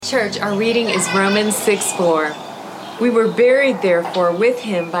Church, our reading is Romans 6:4. We were buried, therefore, with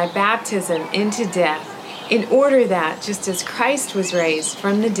him by baptism into death, in order that, just as Christ was raised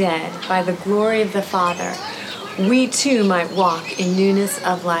from the dead by the glory of the Father, we too might walk in newness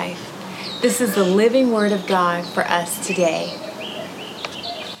of life. This is the living word of God for us today.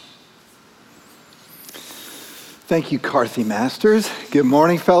 Thank you, Carthy Masters. Good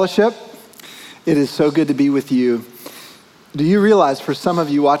morning, fellowship. It is so good to be with you. Do you realize, for some of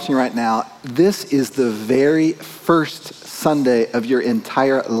you watching right now, this is the very first Sunday of your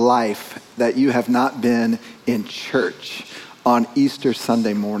entire life that you have not been in church on Easter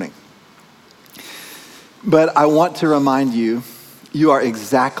Sunday morning. But I want to remind you, you are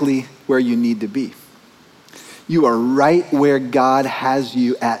exactly where you need to be. You are right where God has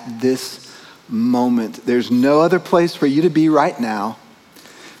you at this moment. There's no other place for you to be right now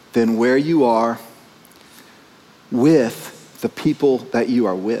than where you are with the people that you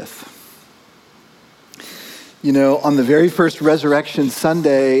are with. You know, on the very first Resurrection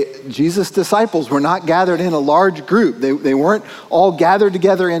Sunday, Jesus' disciples were not gathered in a large group. They weren't all gathered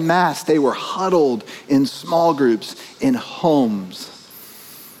together in mass. They were huddled in small groups, in homes.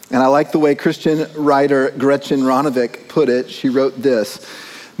 And I like the way Christian writer Gretchen Ronevik put it. She wrote this: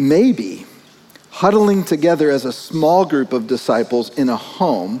 maybe huddling together as a small group of disciples in a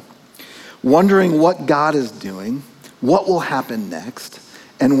home, wondering what God is doing, what will happen next,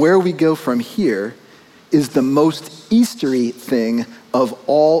 and where we go from here is the most Eastery thing of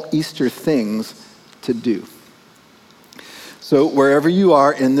all Easter things to do. So wherever you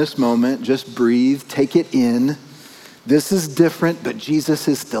are in this moment, just breathe, take it in. This is different, but Jesus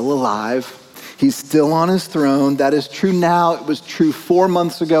is still alive. He's still on his throne. That is true now. It was true 4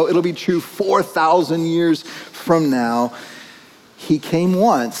 months ago. It'll be true 4,000 years from now. He came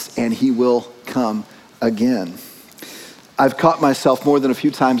once, and he will come again. I've caught myself more than a few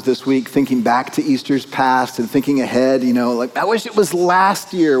times this week thinking back to Easter's past and thinking ahead, like, I wish it was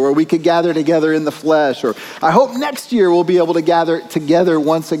last year where we could gather together in the flesh, or I hope next year we'll be able to gather together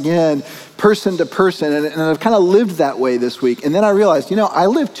once again, person to person. And I've kind of lived that way this week. And then I realized, I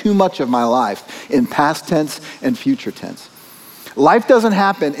live too much of my life in past tense and future tense. Life doesn't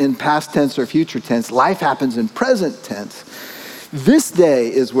happen in past tense or future tense. Life happens in present tense. This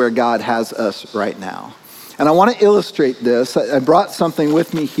day is where God has us right now. And I want to illustrate this. I brought something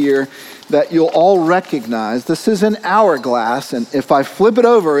with me here that you'll all recognize. This is an hourglass, and if I flip it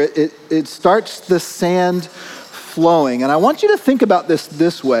over, it starts the sand flowing. And I want you to think about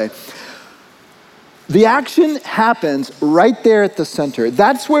this way. The action happens right there at the center.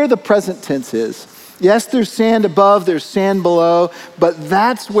 That's where the present tense is. Yes, there's sand above, there's sand below, but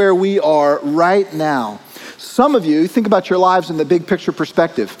that's where we are right now. Some of you, think about your lives in the big picture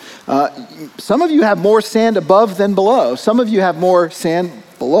perspective. Some of you have more sand above than below. Some of you have more sand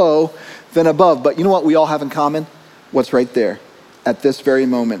below than above. But you know what we all have in common? What's right there at this very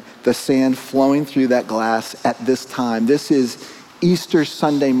moment? The sand flowing through that glass at this time. This is Easter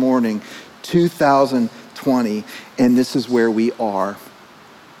Sunday morning, 2020, and this is where we are.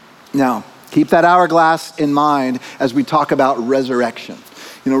 Now, keep that hourglass in mind as we talk about resurrection.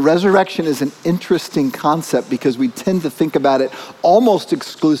 Resurrection is an interesting concept because we tend to think about it almost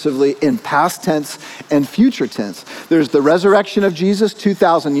exclusively in past tense and future tense. There's the resurrection of Jesus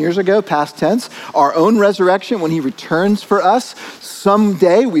 2,000 years ago, past tense. Our own resurrection when he returns for us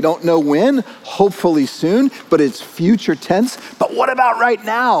someday, we don't know when, hopefully soon, but it's future tense. But what about right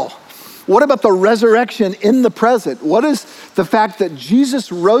now? What about the resurrection in the present? What is the fact that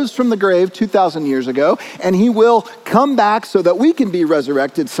Jesus rose from the grave 2,000 years ago, and he will come back so that we can be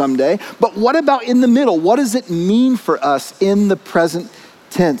resurrected someday? But what about in the middle? What does it mean for us in the present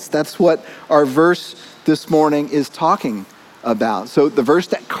tense? That's what our verse this morning is talking about. So the verse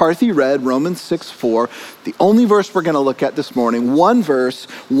that Carthy read, Romans 6:4, the only verse we're going to look at this morning, one verse,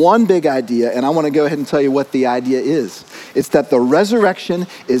 one big idea, and I want to go ahead and tell you what the idea is. It's that the resurrection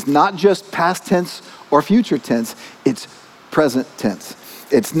is not just past tense or future tense, it's present tense.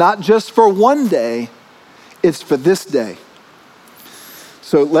 It's not just for one day, it's for this day.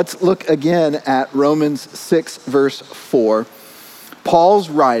 So let's look again at Romans 6, verse 4. Paul's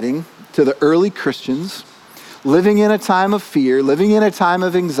writing to the early Christians, living in a time of fear, living in a time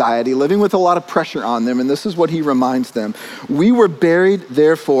of anxiety, living with a lot of pressure on them. And this is what he reminds them. We were buried,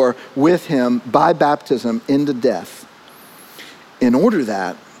 therefore, with him by baptism into death, in order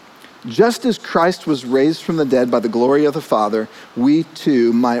that, just as Christ was raised from the dead by the glory of the Father, we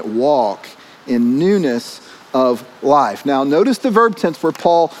too might walk in newness of life. Now, notice the verb tense where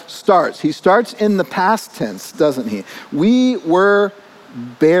Paul starts. He starts in the past tense, doesn't he? We were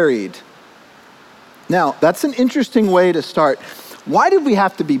buried. Now, that's an interesting way to start. Why did we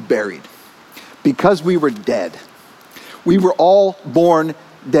have to be buried? Because we were dead. We were all born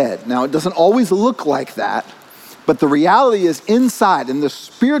dead. Now, it doesn't always look like that, but the reality is inside, in the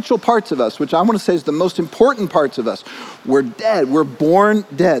spiritual parts of us, which I want to say is the most important parts of us, we're dead. We're born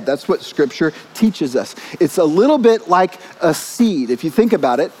dead. That's what Scripture teaches us. It's a little bit like a seed. If you think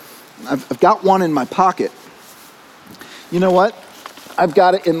about it, I've got one in my pocket. You know what? I've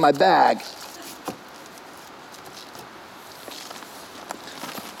got it in my bag.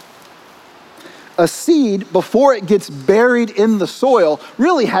 A seed, before it gets buried in the soil,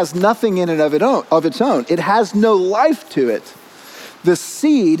 really has nothing in it of its own. It has no life to it. The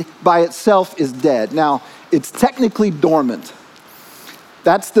seed by itself is dead. Now, it's technically dormant.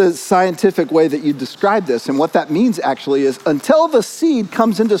 That's the scientific way that you describe this. And what that means actually is until the seed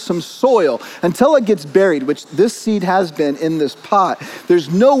comes into some soil, until it gets buried, which this seed has been in this pot, there's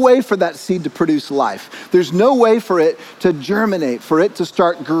no way for that seed to produce life. There's no way for it to germinate, for it to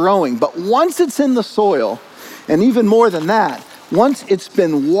start growing. But once it's in the soil, and even more than that, once it's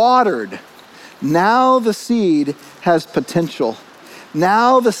been watered, now the seed has potential.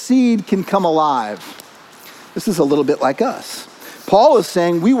 Now the seed can come alive. This is a little bit like us. Paul is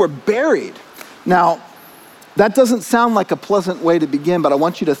saying we were buried. Now, that doesn't sound like a pleasant way to begin, but I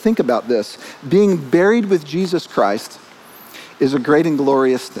want you to think about this. Being buried with Jesus Christ is a great and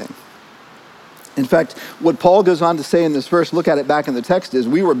glorious thing. In fact, what Paul goes on to say in this verse, look at it back in the text, is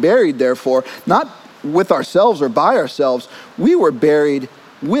we were buried, therefore, not with ourselves or by ourselves, we were buried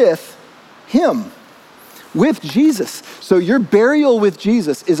with him. With Jesus. So your burial with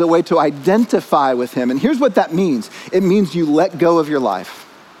Jesus is a way to identify with him. And here's what that means. It means you let go of your life.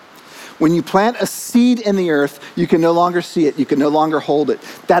 When you plant a seed in the earth, you can no longer see it. You can no longer hold it.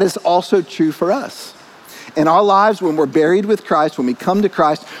 That is also true for us. In our lives, when we're buried with Christ, when we come to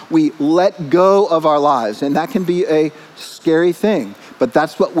Christ, we let go of our lives. And that can be a scary thing, but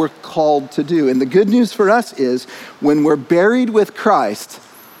that's what we're called to do. And the good news for us is when we're buried with Christ,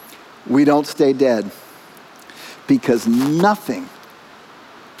 we don't stay dead. Because nothing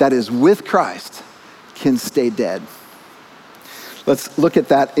that is with Christ can stay dead. Let's look at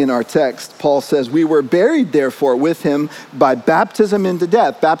that in our text. Paul says, we were buried, therefore, with him by baptism into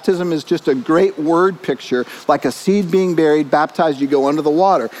death. Baptism is just a great word picture, like a seed being buried, baptized, you go under the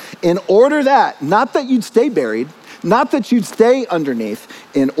water. In order that, not that you'd stay buried, not that you'd stay underneath,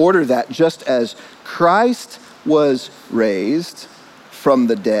 in order that just as Christ was raised from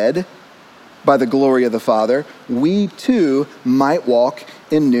the dead by the glory of the Father, we too might walk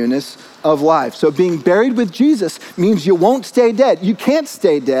in newness of life. So being buried with Jesus means you won't stay dead. You can't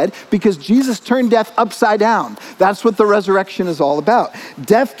stay dead because Jesus turned death upside down. That's what the resurrection is all about.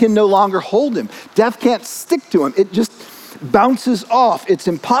 Death can no longer hold him. Death can't stick to him. It just bounces off. It's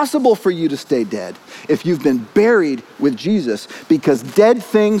impossible for you to stay dead if you've been buried with Jesus, because dead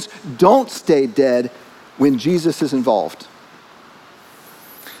things don't stay dead when Jesus is involved.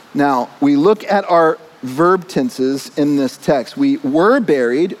 Now, we look at our verb tenses in this text. We were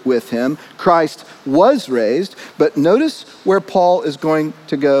buried with him. Christ was raised. But notice where Paul is going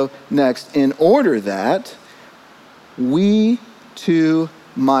to go next. In order that we too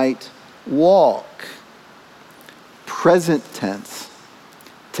might walk. Present tense.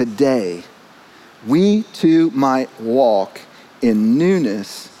 Today, we too might walk in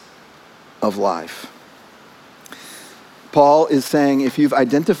newness of life. Paul is saying if you've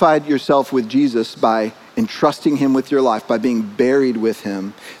identified yourself with Jesus by entrusting him with your life, by being buried with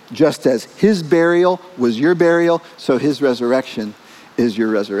him, just as his burial was your burial, so his resurrection is your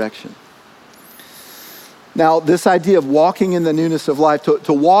resurrection. Now, this idea of walking in the newness of life,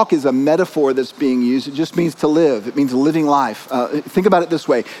 to walk is a metaphor that's being used. It just means to live. It means living life. Think about it this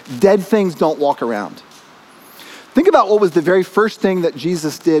way. Dead things don't walk around. Think about what was the very first thing that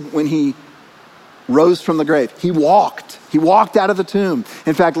Jesus did when he rose from the grave. He walked. He walked out of the tomb.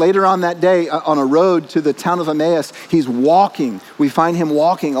 In fact, later on that day, on a road to the town of Emmaus, he's walking. We find him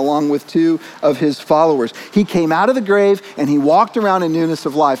walking along with two of his followers. He came out of the grave and he walked around in newness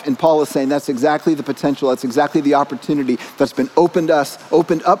of life. And Paul is saying that's exactly the potential. That's exactly the opportunity that's been opened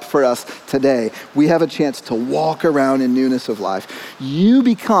up for us today. We have a chance to walk around in newness of life. You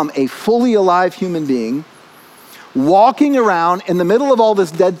become a fully alive human being walking around in the middle of all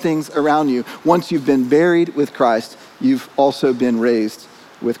this dead things around you. Once you've been buried with Christ, you've also been raised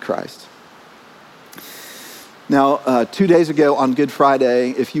with Christ. Now, 2 days ago on Good Friday,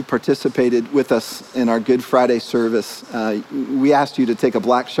 if you participated with us in our Good Friday service, we asked you to take a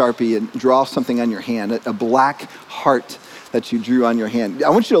black Sharpie and draw something on your hand, a black heart that you drew on your hand. I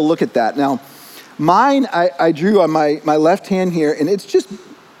want you to look at that. Now, mine, I drew on my left hand here, and it's just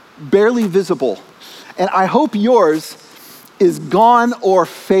barely visible. And I hope yours is gone or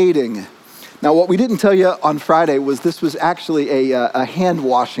fading. Now, what we didn't tell you on Friday was this was actually a hand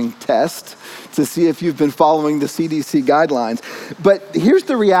washing test to see if you've been following the CDC guidelines. But here's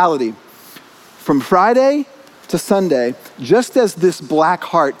the reality. From Friday to Sunday, just as this black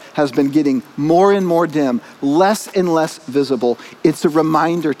heart has been getting more and more dim, less and less visible, it's a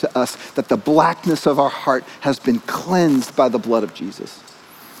reminder to us that the blackness of our heart has been cleansed by the blood of Jesus.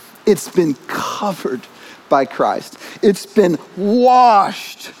 It's been covered by Christ. It's been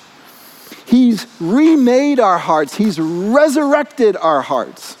washed. He's remade our hearts. He's resurrected our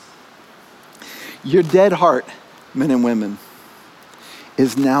hearts. Your dead heart, men and women,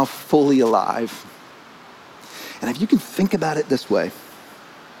 is now fully alive. And if you can think about it this way,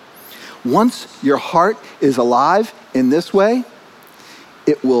 once your heart is alive in this way,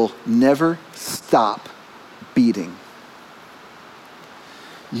 it will never stop beating.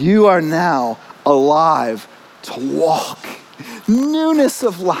 You are now alive to walk. Newness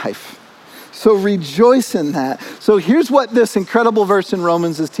of life. So rejoice in that. So here's what this incredible verse in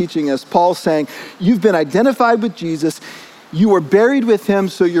Romans is teaching us. Paul's saying, you've been identified with Jesus. You were buried with him,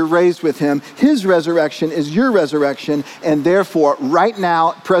 so you're raised with him. His resurrection is your resurrection, and therefore, right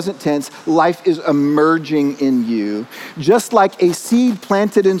now, present tense, life is emerging in you. Just like a seed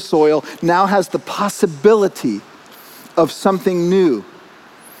planted in soil now has the possibility of something new,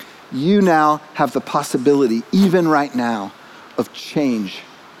 you now have the possibility, even right now, of change,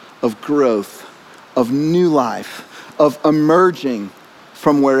 of growth, of new life, of emerging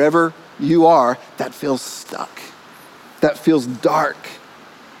from wherever you are that feels stuck, that feels dark.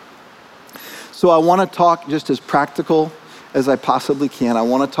 So I want to talk just as practical as I possibly can. I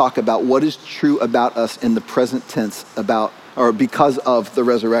want to talk about what is true about us in the present tense about or because of the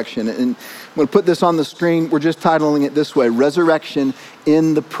resurrection. And I'm going to put this on the screen. We're just titling it this way, Resurrection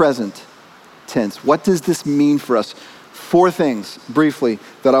in the Present Tense. What does this mean for us? 4 things, briefly,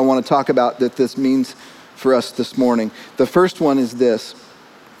 that I want to talk about that this means for us this morning. The first one is this.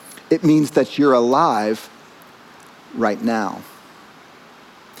 It means that you're alive right now.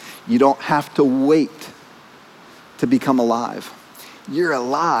 You don't have to wait to become alive. You're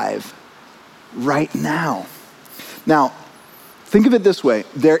alive right now. Now, think of it this way.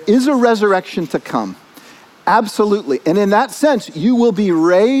 There is a resurrection to come. Absolutely. And in that sense, you will be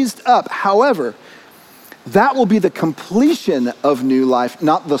raised up. However, that will be the completion of new life,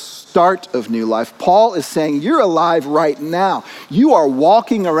 not the start of new life. Paul is saying you're alive right now. You are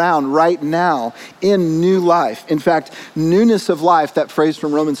walking around right now in new life. In fact, newness of life, that phrase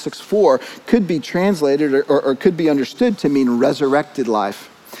from Romans 6:4, could be translated or could be understood to mean resurrected life.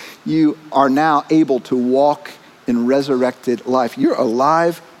 You are now able to walk in resurrected life. You're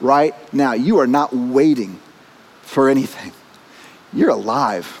alive right now. You are not waiting for anything. You're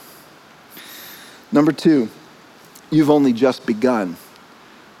alive. Number 2, you've only just begun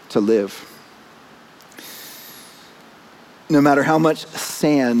to live. No matter how much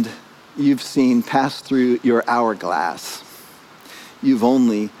sand you've seen pass through your hourglass, you've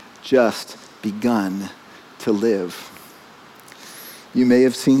only just begun to live. You may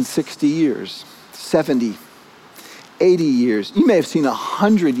have seen 60 years, 70, 80 years. You may have seen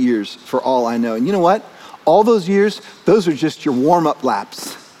 100 years for all I know. And you know what? All those years, those are just your warm-up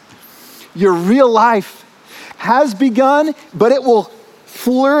laps. Your real life has begun, but it will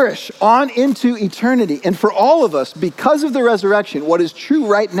flourish on into eternity. And for all of us, because of the resurrection, what is true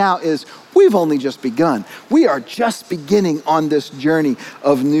right now is we've only just begun. We are just beginning on this journey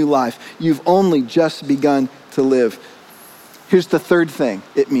of new life. You've only just begun to live. Here's the third thing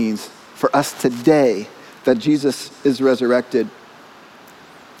it means for us today that Jesus is resurrected.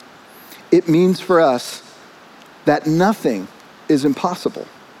 It means for us that nothing is impossible.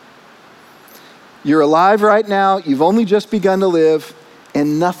 You're alive right now, you've only just begun to live,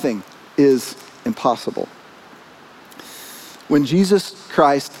 and nothing is impossible. When Jesus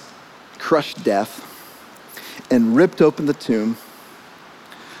Christ crushed death and ripped open the tomb,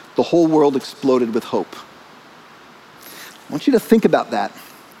 the whole world exploded with hope. I want you to think about that.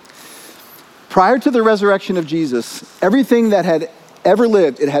 Prior to the resurrection of Jesus, everything that had ever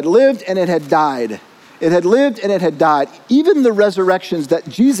lived, it had lived and it had died. It had lived and it had died. Even the resurrections that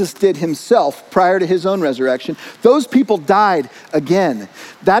Jesus did himself prior to his own resurrection, those people died again.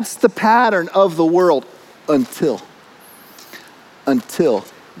 That's the pattern of the world until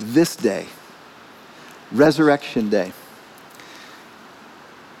this day, Resurrection Day.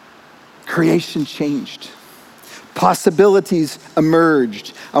 Creation changed. Possibilities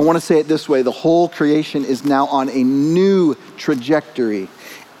emerged. I want to say it this way. The whole creation is now on a new trajectory.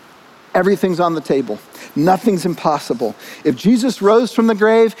 Everything's on the table. Nothing's impossible. If Jesus rose from the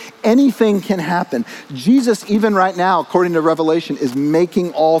grave, anything can happen. Jesus, even right now, according to Revelation, is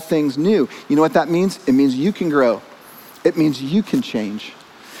making all things new. You know what that means? It means you can grow. It means you can change.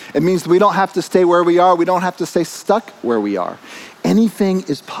 It means we don't have to stay where we are. We don't have to stay stuck where we are. Anything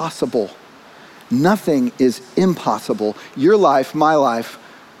is possible. Nothing is impossible. Your life, my life,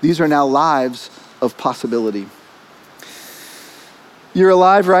 these are now lives of possibility. You're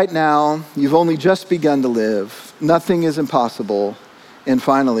alive right now. You've only just begun to live. Nothing is impossible. And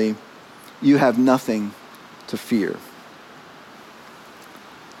finally, you have nothing to fear.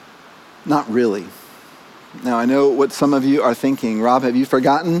 Not really. Now, I know what some of you are thinking. Rob, have you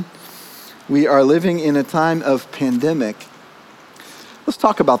forgotten? We are living in a time of pandemic. Let's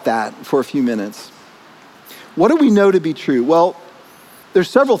talk about that for a few minutes. What do we know to be true? Well, there's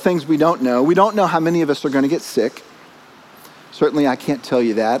several things we don't know. We don't know how many of us are going to get sick. Certainly, I can't tell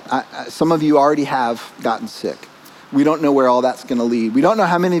you that. Some of you already have gotten sick. We don't know where all that's going to lead. We don't know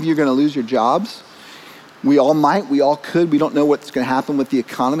how many of you are going to lose your jobs. We all might, we all could. We don't know what's going to happen with the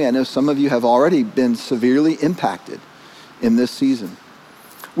economy. I know some of you have already been severely impacted in this season.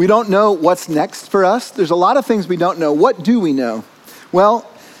 We don't know what's next for us. There's a lot of things we don't know. What do we know? Well,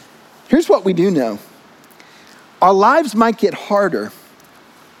 here's what we do know. Our lives might get harder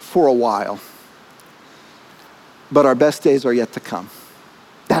for a while, but our best days are yet to come.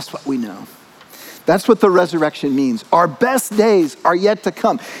 That's what we know. That's what the resurrection means. Our best days are yet to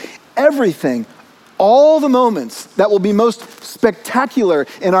come. Everything, all the moments that will be most spectacular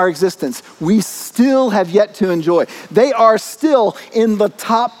in our existence, we still have yet to enjoy. They are still in the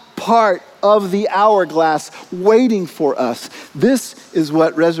top part of the hourglass waiting for us. This is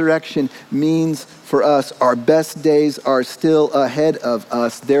what resurrection means for us. Our best days are still ahead of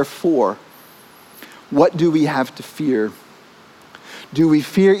us. Therefore, what do we have to fear? Do we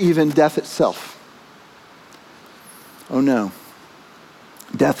fear even death itself? Oh no.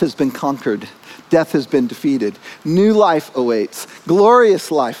 Death has been conquered. Death has been defeated. New life awaits. Glorious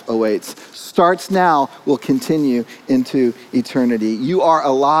life awaits. Starts now, will continue into eternity. You are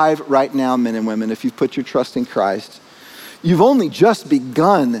alive right now, men and women, if you've put your trust in Christ. You've only just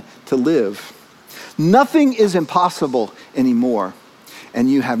begun to live. Nothing is impossible anymore,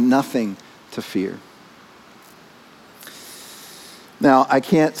 and you have nothing to fear. Now, I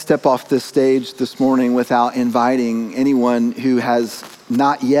can't step off this stage this morning without inviting anyone who has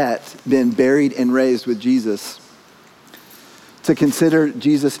not yet been buried and raised with Jesus to consider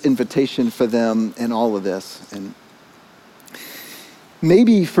Jesus' invitation for them in all of this. And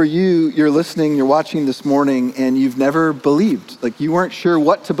maybe for you, you're listening, you're watching this morning, and you've never believed. Like, you weren't sure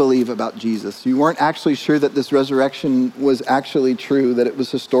what to believe about Jesus. You weren't actually sure that this resurrection was actually true, that it was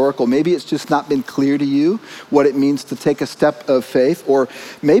historical. Maybe it's just not been clear to you what it means to take a step of faith. Or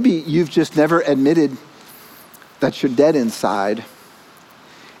maybe you've just never admitted that you're dead inside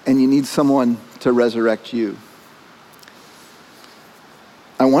and you need someone to resurrect you.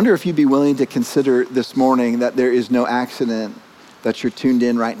 I wonder if you'd be willing to consider this morning that there is no accident that you're tuned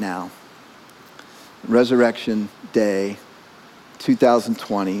in right now. Resurrection Day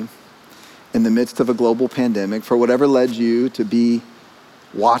 2020, in the midst of a global pandemic, for whatever led you to be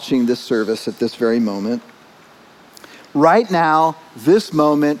watching this service at this very moment. Right now, this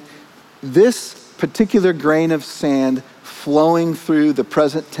moment, this particular grain of sand flowing through the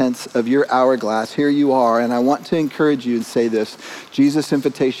present tense of your hourglass, here you are, and I want to encourage you and say this, Jesus'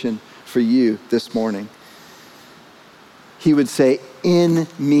 invitation for you this morning. He would say, in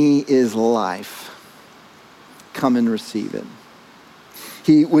me is life. Come and receive it.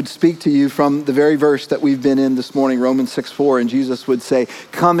 He would speak to you from the very verse that we've been in this morning, Romans 6:4, and Jesus would say,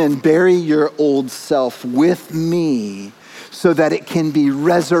 come and bury your old self with me so that it can be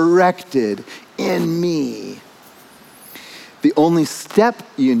resurrected in me. The only step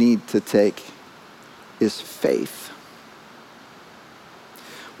you need to take is faith.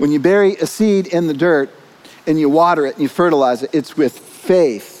 When you bury a seed in the dirt and you water it and you fertilize it, it's with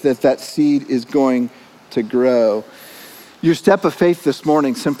faith that that seed is going to grow. Your step of faith this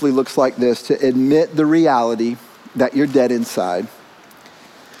morning simply looks like this: to admit the reality that you're dead inside,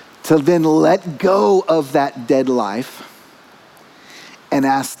 to then let go of that dead life and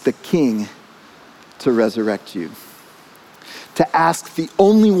ask the King to resurrect you. To ask the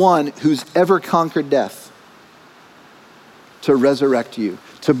only one who's ever conquered death to resurrect you,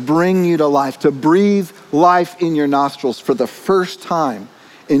 to bring you to life, to breathe life in your nostrils for the first time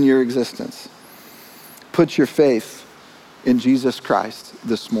in your existence. Put your faith in Jesus Christ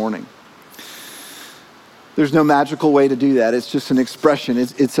this morning. There's no magical way to do that. It's just an expression.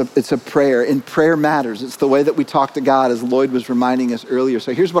 It's a prayer, and prayer matters. It's the way that we talk to God, as Lloyd was reminding us earlier.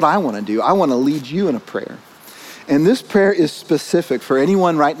 So here's what I want to do. I want to lead you in a prayer. And this prayer is specific for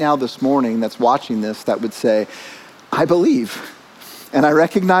anyone right now this morning that's watching this that would say, I believe, and I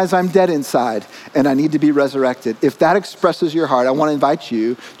recognize I'm dead inside, and I need to be resurrected. If that expresses your heart, I want to invite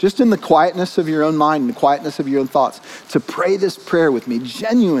you, just in the quietness of your own mind and the quietness of your own thoughts, to pray this prayer with me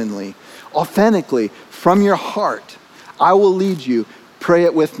genuinely, authentically, from your heart. I will lead you. Pray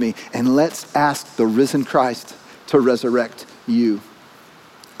it with me, and let's ask the risen Christ to resurrect you.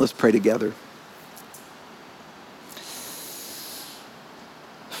 Let's pray together.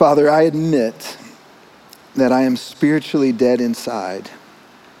 Father, I admit that I am spiritually dead inside,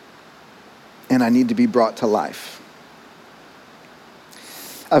 and I need to be brought to life.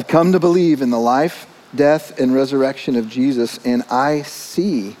 I've come to believe in the life, death, and resurrection of Jesus, and I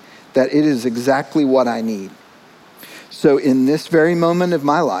see that it is exactly what I need. So in this very moment of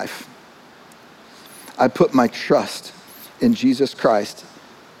my life, I put my trust in Jesus Christ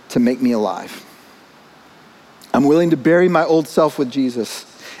to make me alive. I'm willing to bury my old self with Jesus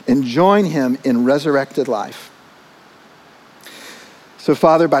and join him in resurrected life. So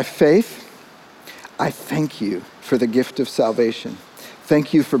Father, by faith, I thank you for the gift of salvation.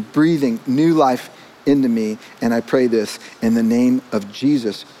 Thank you for breathing new life into me. And I pray this in the name of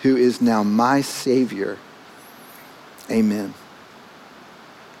Jesus, who is now my Savior. Amen.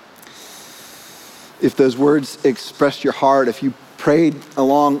 If those words express your heart, if you prayed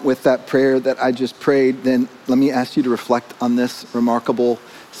along with that prayer that I just prayed, then let me ask you to reflect on this remarkable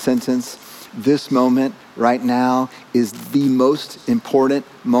sentence. This moment right now is the most important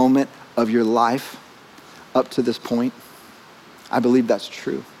moment of your life up to this point. I believe that's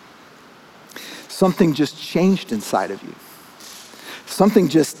true. Something just changed inside of you. Something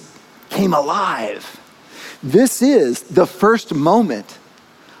just came alive. This is the first moment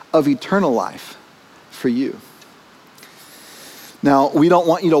of eternal life for you. Now, we don't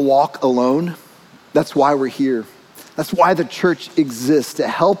want you to walk alone. That's why we're here. That's why the church exists, to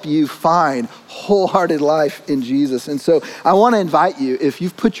help you find wholehearted life in Jesus. And so I want to invite you, if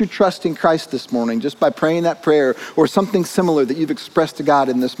you've put your trust in Christ this morning, just by praying that prayer or something similar that you've expressed to God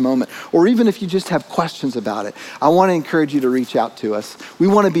in this moment, or even if you just have questions about it, I want to encourage you to reach out to us. We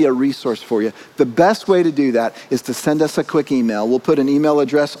want to be a resource for you. The best way to do that is to send us a quick email. We'll put an email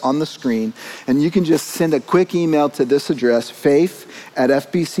address on the screen, and you can just send a quick email to this address,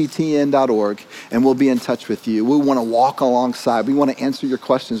 faith@fbctn.org, and we'll be in touch with you. We want to walk alongside. We want to answer your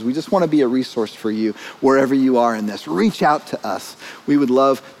questions. We just want to be a resource for you wherever you are in this. Reach out to us. We would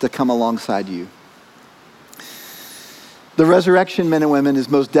love to come alongside you. The resurrection, men and women, is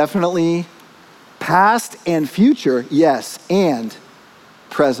most definitely past and future, yes, and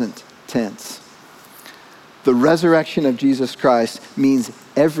present tense. The resurrection of Jesus Christ means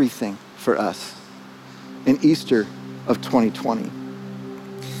everything for us in Easter of 2020.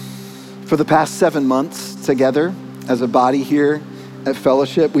 For the past 7 months together as a body here at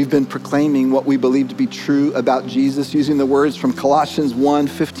Fellowship, we've been proclaiming what we believe to be true about Jesus using the words from Colossians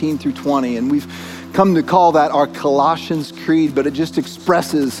 1:15 through 20. And we've come to call that our Colossians Creed, but it just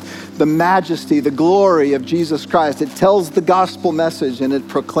expresses the majesty, the glory of Jesus Christ. It tells the gospel message and it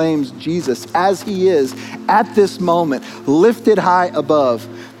proclaims Jesus as he is at this moment, lifted high above,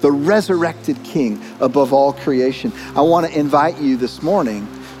 the resurrected King above all creation. I want to invite you this morning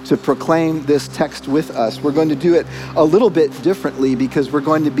to proclaim this text with us. We're going to do it a little bit differently because we're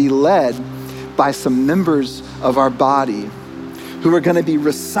going to be led by some members of our body who are going to be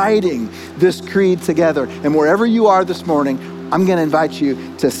reciting this creed together. And wherever you are this morning, I'm going to invite you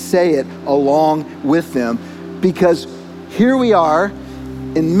to say it along with them, because here we are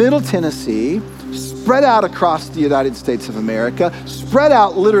in Middle Tennessee, spread out across the United States of America, spread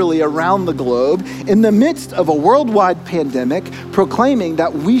out literally around the globe, in the midst of a worldwide pandemic, proclaiming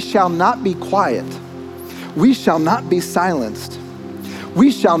that we shall not be quiet. We shall not be silenced.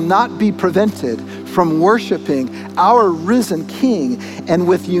 We shall not be prevented from worshiping our risen King. And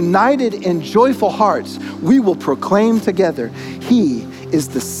with united and joyful hearts, we will proclaim together, he is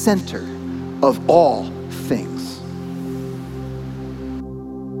the center of all things.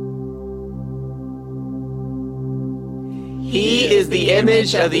 He is the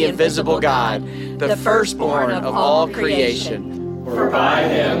image of the invisible God, the firstborn of all creation. For by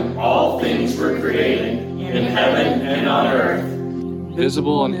him all things were created, in heaven and on earth,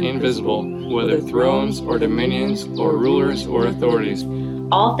 visible and invisible, whether thrones or dominions or rulers or authorities.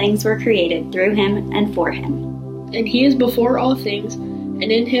 All things were created through him and for him. And he is before all things, and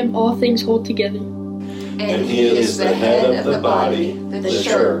in him all things hold together. and he is the head of the body, the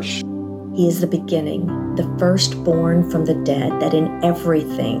church. He is the beginning, the the firstborn from the dead, that in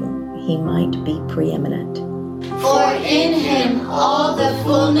everything he might be preeminent. For in him all the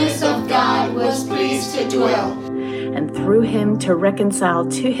fullness of God was pleased to dwell, And through him to reconcile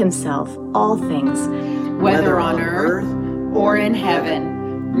to himself all things, whether on earth or in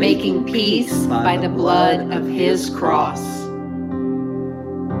heaven, making peace by the blood of his cross.